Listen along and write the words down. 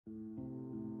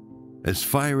As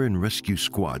fire and rescue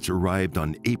squads arrived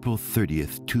on April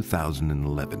 30th,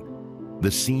 2011, the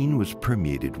scene was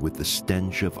permeated with the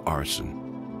stench of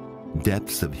arson.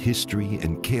 Deaths of history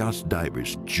and chaos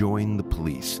divers joined the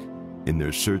police in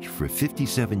their search for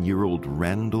 57-year-old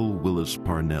Randall Willis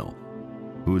Parnell,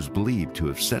 who is believed to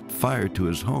have set fire to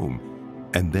his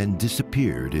home and then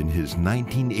disappeared in his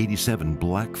 1987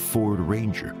 black Ford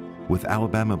Ranger with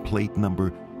Alabama plate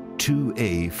number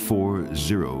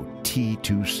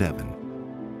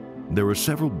 2A40T27. There were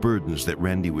several burdens that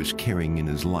Randy was carrying in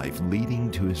his life,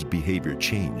 leading to his behavior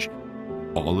change.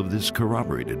 All of this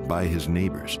corroborated by his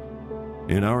neighbors.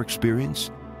 In our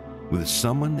experience, with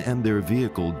someone and their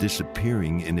vehicle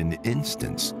disappearing in an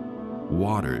instance,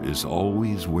 water is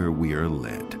always where we are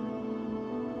led.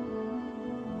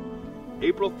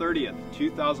 April 30th,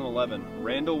 2011,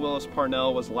 Randall Willis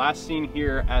Parnell was last seen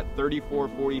here at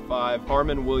 3445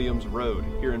 Harmon Williams Road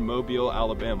here in Mobile,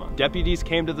 Alabama. Deputies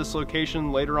came to this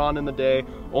location later on in the day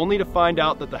only to find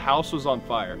out that the house was on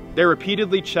fire. They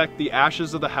repeatedly checked the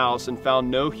ashes of the house and found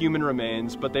no human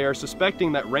remains, but they are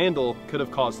suspecting that Randall could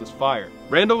have caused this fire.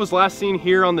 Randall was last seen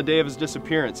here on the day of his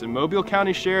disappearance, and Mobile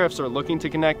County sheriffs are looking to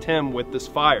connect him with this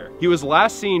fire. He was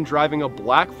last seen driving a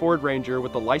black Ford Ranger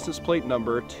with the license plate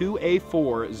number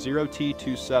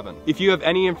 2A40T27. If you have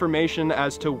any information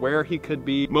as to where he could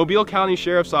be, Mobile County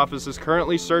Sheriff's Office is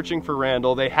currently searching for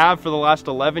Randall. They have for the last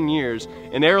 11 years,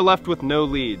 and they are left with no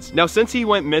leads. Now, since he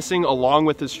went missing along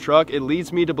with his truck, it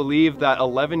leads me to believe that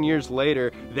 11 years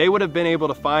later, they would have been able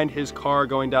to find his car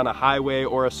going down a highway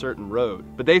or a certain road.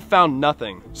 But they found nothing.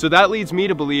 So that leads me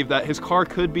to believe that his car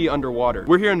could be underwater.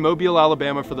 We're here in Mobile,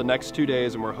 Alabama for the next 2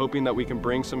 days, and we're hoping that we can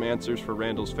bring some answers for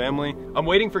Randall's family. I'm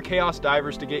waiting for Chaos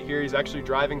Divers to get here. He's actually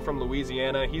driving from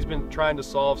Louisiana. He's been trying to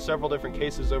solve several different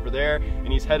cases over there, and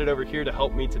he's headed over here to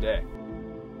help me today.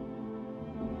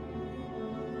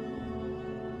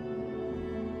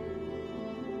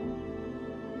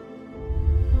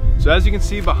 So as you can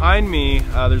see behind me,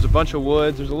 there's a bunch of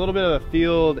woods. There's a little bit of a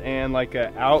field and like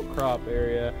an outcrop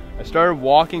area. I started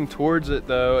walking towards it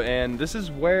though, and this is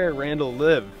where Randall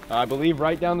lived. I believe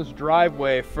right down this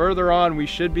driveway. Further on, we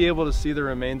should be able to see the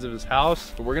remains of his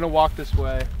house. But we're gonna walk this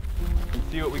way and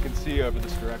see what we can see over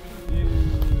this direction.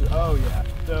 Oh yeah,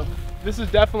 so this is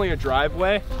definitely a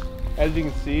driveway, as you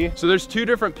can see. So there's two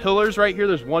different pillars right here.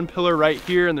 There's one pillar right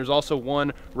here, and there's also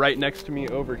one right next to me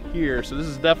over here. So this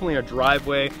is definitely a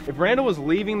driveway. If Randall was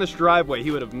leaving this driveway,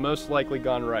 he would have most likely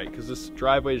gone right, because this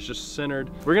driveway is just centered.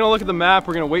 We're gonna look at the map.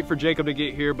 We're gonna wait for Jacob to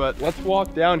get here, but let's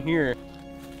walk down here.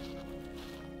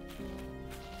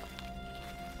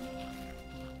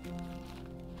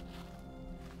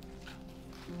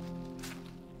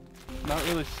 Not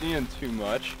really seeing too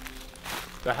much.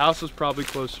 The house is probably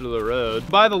closer to the road.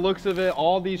 By the looks of it,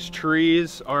 all these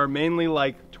trees are mainly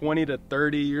like 20 to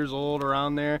 30 years old,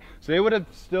 around there. So they would have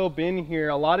still been here.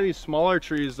 A lot of these smaller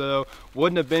trees though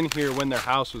wouldn't have been here when their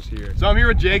house was here. So I'm here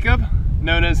with Jacob,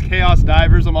 known as Chaos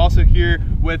Divers. I'm also here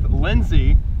with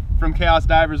Lindsay from Chaos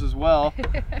Divers as well.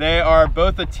 They are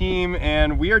both a team,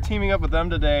 and we are teaming up with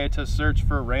them today to search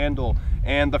for Randall.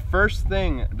 And the first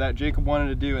thing that Jacob wanted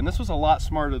to do, and this was a lot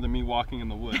smarter than me walking in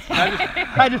the woods.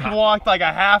 I just walked like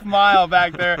a half mile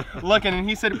back there looking, and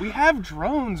he said, "We have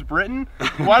drones, Britton.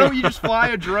 Why don't you just fly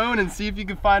a drone and see if you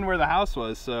can find where the house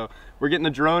was?" So we're getting the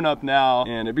drone up now,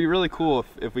 and it'd be really cool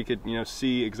if we could, you know,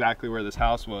 see exactly where this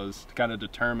house was to kind of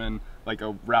determine like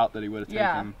a route that he would have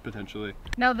taken potentially.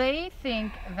 Now they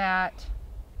think that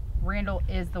Randall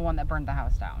is the one that burned the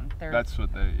house down. That's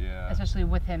what they, yeah. Especially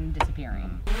with him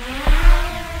disappearing.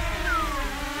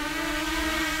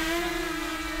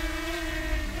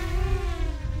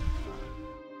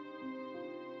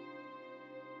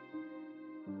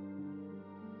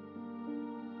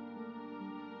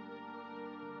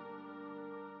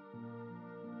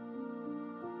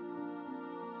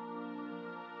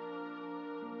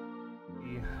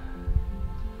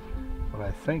 What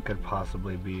I think could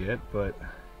possibly be it, but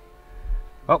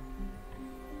oh,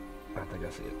 I think I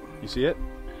see it. You see it?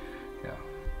 Yeah.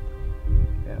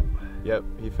 Yep,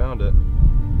 he found it.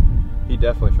 He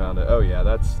definitely found it. Oh yeah,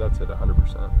 that's it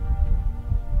 100%.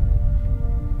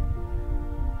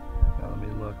 Now let me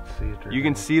look, see if there's You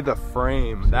can see the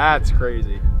frame. That's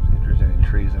crazy. See if there's any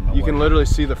trees in my way. You can literally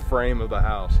see the frame of the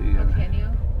house. See, Oh, can you?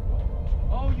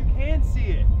 Oh, you can see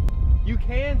it. You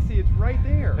can see it's right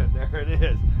there. there it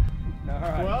is. All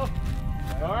right. Well,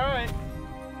 all right.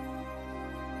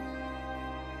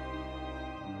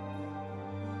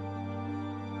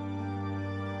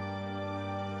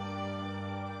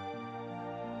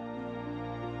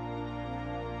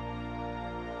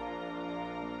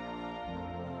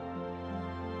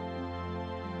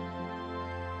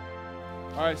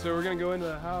 All right, so we're gonna go into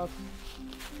the house.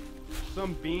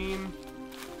 Some beam.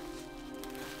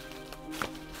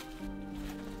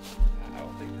 I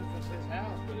don't think this is his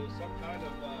house, but it was some kind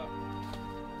of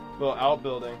Little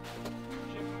outbuilding.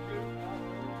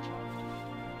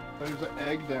 There's an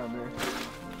egg down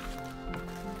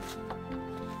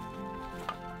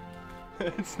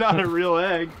there. It's not a real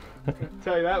egg. I'll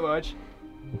tell you that much.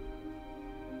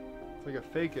 It's like a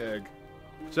fake egg.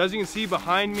 So as you can see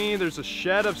behind me, there's a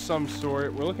shed of some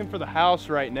sort. We're looking for the house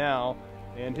right now,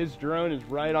 and his drone is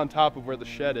right on top of where the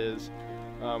shed is.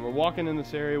 We're walking in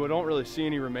this area. We don't really see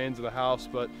any remains of the house,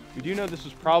 but we do know this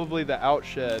was probably the out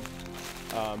shed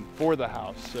for the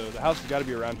house. So the house has got to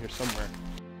be around here somewhere.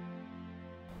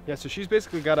 Yeah, so she's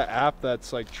basically got an app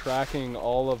that's like tracking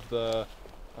all of the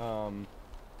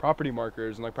property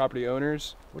markers and like property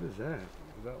owners. What is that?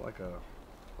 Is that like a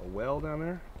well down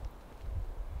there?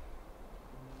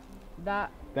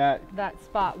 That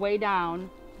spot way down,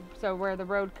 so where the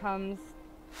road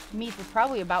meets is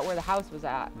probably about where the house was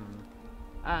at.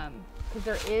 Because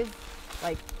there is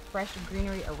like fresh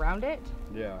greenery around it.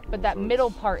 Yeah. But that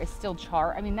middle part is still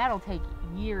charred. I mean, that'll take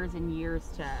years and years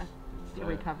to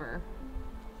recover.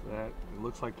 That it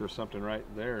looks like there's something right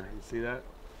there. You see that?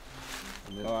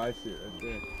 Oh, I see it right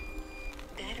there.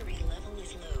 Battery level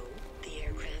is low. The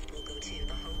aircraft will go to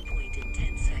the home point in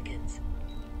 10 seconds.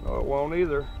 Oh, it won't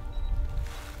either.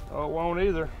 Oh, it won't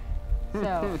either.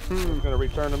 So It's gonna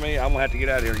return to me. I'm gonna have to get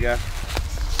out of here, guys.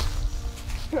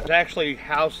 There's actually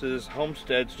houses,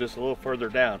 homesteads just a little further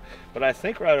down. But I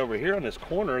think right over here on this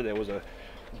corner there was a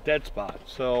dead spot.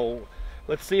 So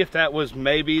let's see if that was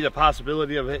maybe the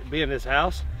possibility of it being his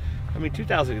house. I mean,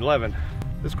 2011,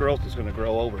 this growth is gonna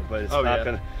grow over, but it's not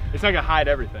gonna hide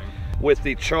everything. With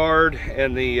the charred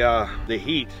and the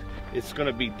heat, it's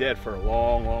gonna be dead for a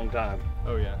long, long time.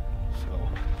 Oh yeah. So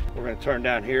we're gonna turn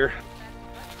down here.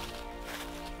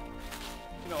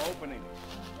 No opening.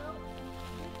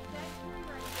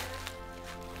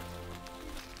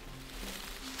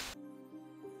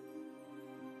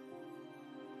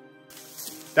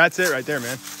 That's it right there,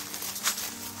 man.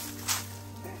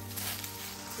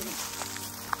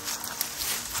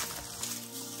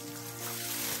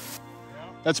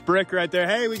 That's brick right there.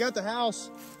 Hey, we got the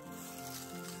house.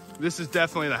 This is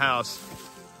definitely the house.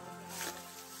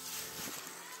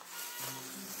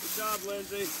 Good job,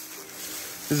 Lindsay.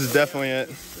 This is definitely it.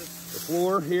 The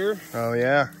floor here. Oh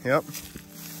yeah, yep.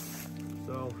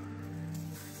 So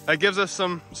That gives us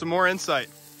some more insight.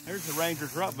 there's the Ranger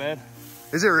truck bed.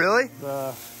 Is it really?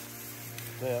 The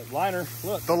liner,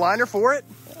 look. The liner for it?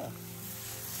 Yeah.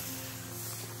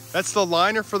 That's the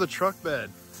liner for the truck bed.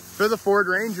 For the Ford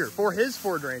Ranger, for his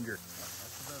Ford Ranger.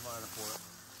 That's the bed liner for it.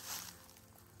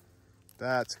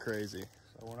 That's crazy.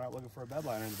 So we're not looking for a bed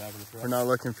liner in the back of the truck. We're not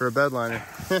looking for a bed liner.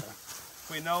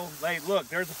 We know, hey, look,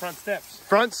 there's the front steps.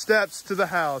 Front steps to the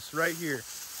house right here.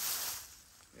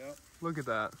 Yep. Look at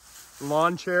that.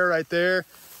 Lawn chair right there.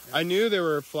 I knew there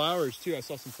were flowers too. I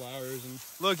saw some flowers. And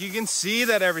look, you can see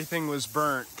that everything was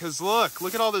burnt. Cause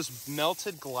look at all this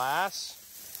melted glass.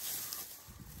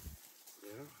 Yeah.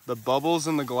 The bubbles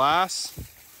in the glass.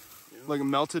 Yeah. Like a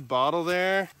melted bottle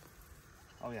there.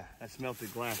 Oh yeah, that's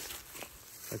melted glass.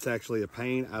 That's actually a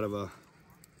pane out of a,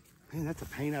 man, that's a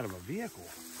pane out of a vehicle.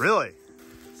 Really?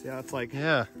 See how it's like,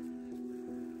 Yeah.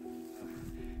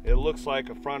 it looks like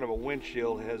the front of a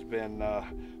windshield has been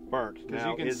burnt. Because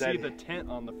Now, you can is see that, the tent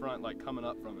on the front like coming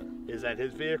up from it. is that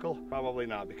his vehicle? Probably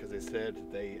not, because they said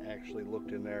they actually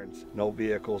looked in there and no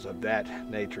vehicles of that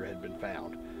nature had been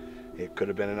found. It could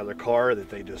have been another car that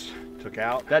they just took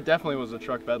out. That definitely was a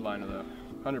truck bed liner though.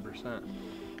 100%.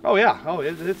 Oh yeah, oh,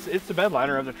 it's the bed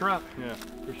liner of the truck. Yeah.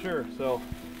 For sure. So,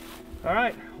 all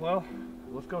right, well,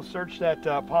 let's go search that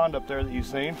pond up there that you've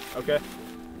seen. Okay.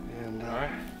 And All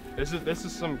right. This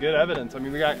is some good evidence. I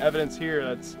mean, we got evidence here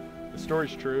that's the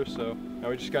story's true, so now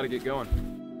we just got to get going.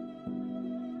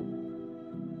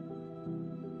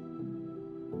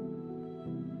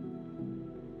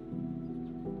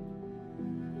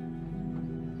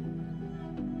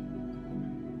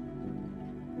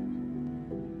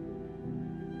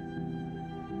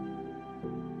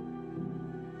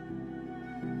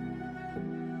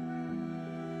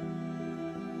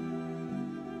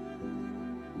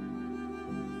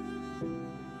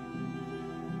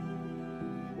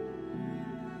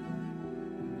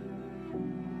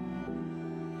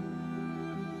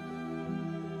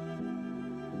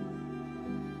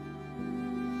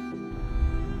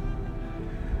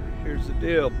 here's the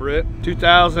deal, Britt.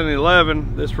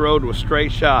 2011, this road was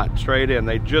straight shot, straight in.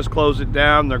 They just closed it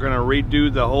down. They're gonna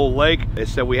redo the whole lake. They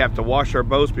said we have to wash our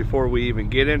boats before we even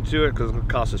get into it because it's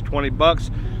gonna cost us 20 bucks.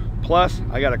 Plus,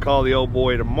 I gotta call the old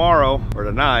boy tomorrow or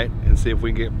tonight and see if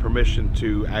we can get permission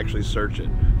to actually search it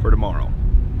for tomorrow.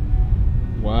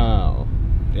 Wow.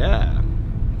 Yeah.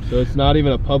 So it's not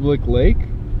even a public lake?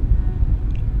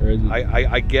 Or is it?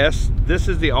 I guess this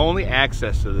is the only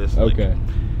access to this lake. Okay.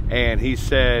 And he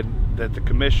said that the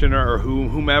commissioner or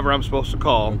whomever I'm supposed to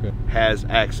call has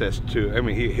access to, I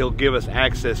mean, he'll give us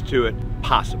access to it,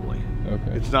 possibly.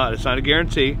 Okay. It's not a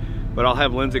guarantee, but I'll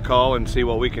have Lindsay call and see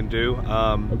what we can do.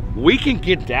 We can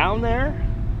get down there.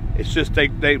 It's just they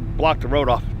blocked the road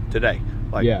off today.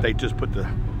 Like they just put those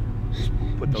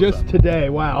just up. Today,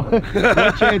 wow.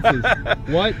 What chances?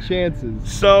 What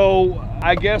chances? So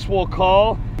I guess we'll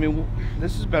call. I mean,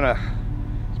 this has been a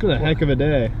heck of a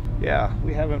day. Yeah,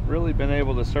 we haven't really been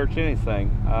able to search anything,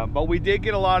 but we did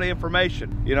get a lot of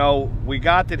information. You know, we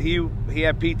got that he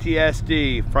had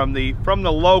PTSD from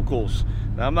the locals.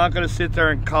 Now, I'm not going to sit there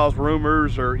and cause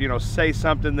rumors or, you know, say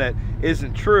something that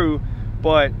isn't true,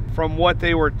 but from what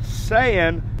they were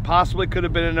saying, possibly could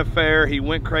have been an affair. He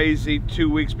went crazy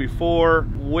 2 weeks before.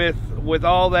 With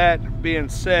all that being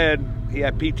said, he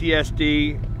had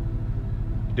PTSD.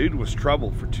 Dude was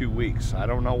troubled for 2 weeks. I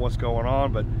don't know what's going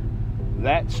on, but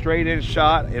that straight-in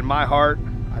shot in my heart,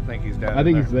 I think he's down. I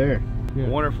think he's there. Yeah. I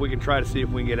wonder if we can try to see if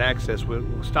we can get access.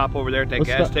 We'll stop over there at that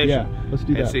gas station. Yeah, let's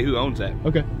do that. And see who owns that.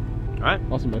 Okay. All right.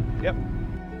 Awesome, man. Yep.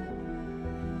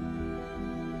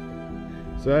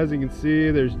 So as you can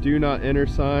see, there's do not enter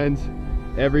signs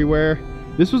everywhere.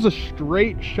 This was a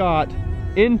straight shot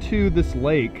into this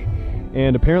lake,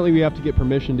 and apparently we have to get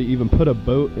permission to even put a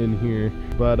boat in here.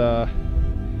 But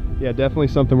yeah, definitely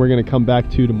something we're gonna come back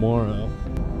to tomorrow.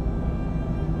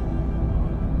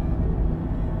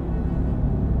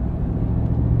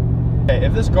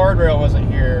 If this guardrail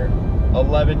wasn't here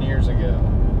 11 years ago,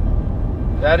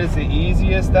 that is the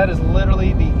easiest, that is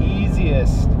literally the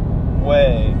easiest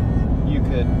way you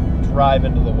could drive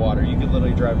into the water. You could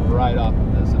literally drive right off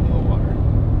of this into the water.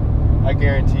 I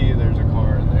guarantee you there's a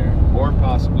car in there, or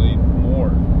possibly more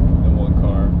than one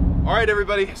car. All right,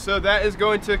 everybody, so that is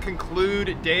going to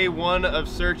conclude day one of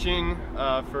searching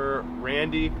for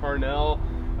Randy Parnell.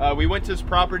 We went to his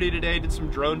property today, did some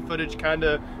drone footage, kind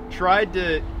of tried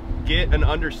to get an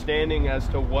understanding as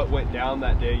to what went down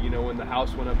that day, you know, when the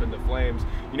house went up into flames.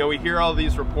 You know, we hear all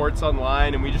these reports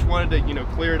online, and we just wanted to, you know,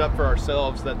 clear it up for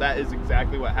ourselves that that is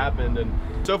exactly what happened. And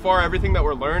so far, everything that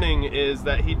we're learning is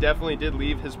that he definitely did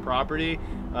leave his property.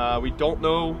 We don't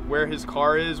know where his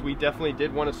car is. We definitely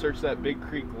did want to search that Big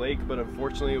Creek Lake, but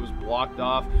unfortunately it was blocked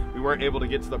off. We weren't able to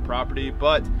get to the property,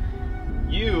 but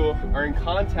you are in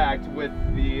contact with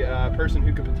the person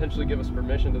who could potentially give us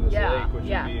permission to this lake, which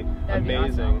would be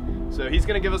amazing. Awesome. So he's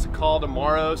going to give us a call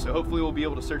tomorrow, so hopefully we'll be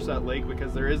able to search that lake,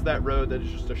 because there is that road that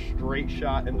is just a straight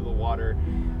shot into the water.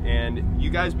 And you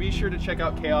guys be sure to check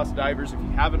out Chaos Divers. If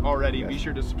you haven't already, be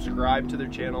sure to subscribe to their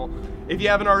channel. If you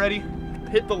haven't already,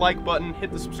 hit the like button,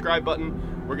 hit the subscribe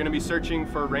button. We're going to be searching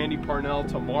for Randy Parnell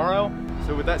tomorrow.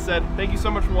 So with that said, thank you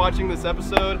so much for watching this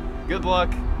episode. Good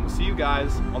luck. We'll see you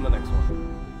guys on the next one.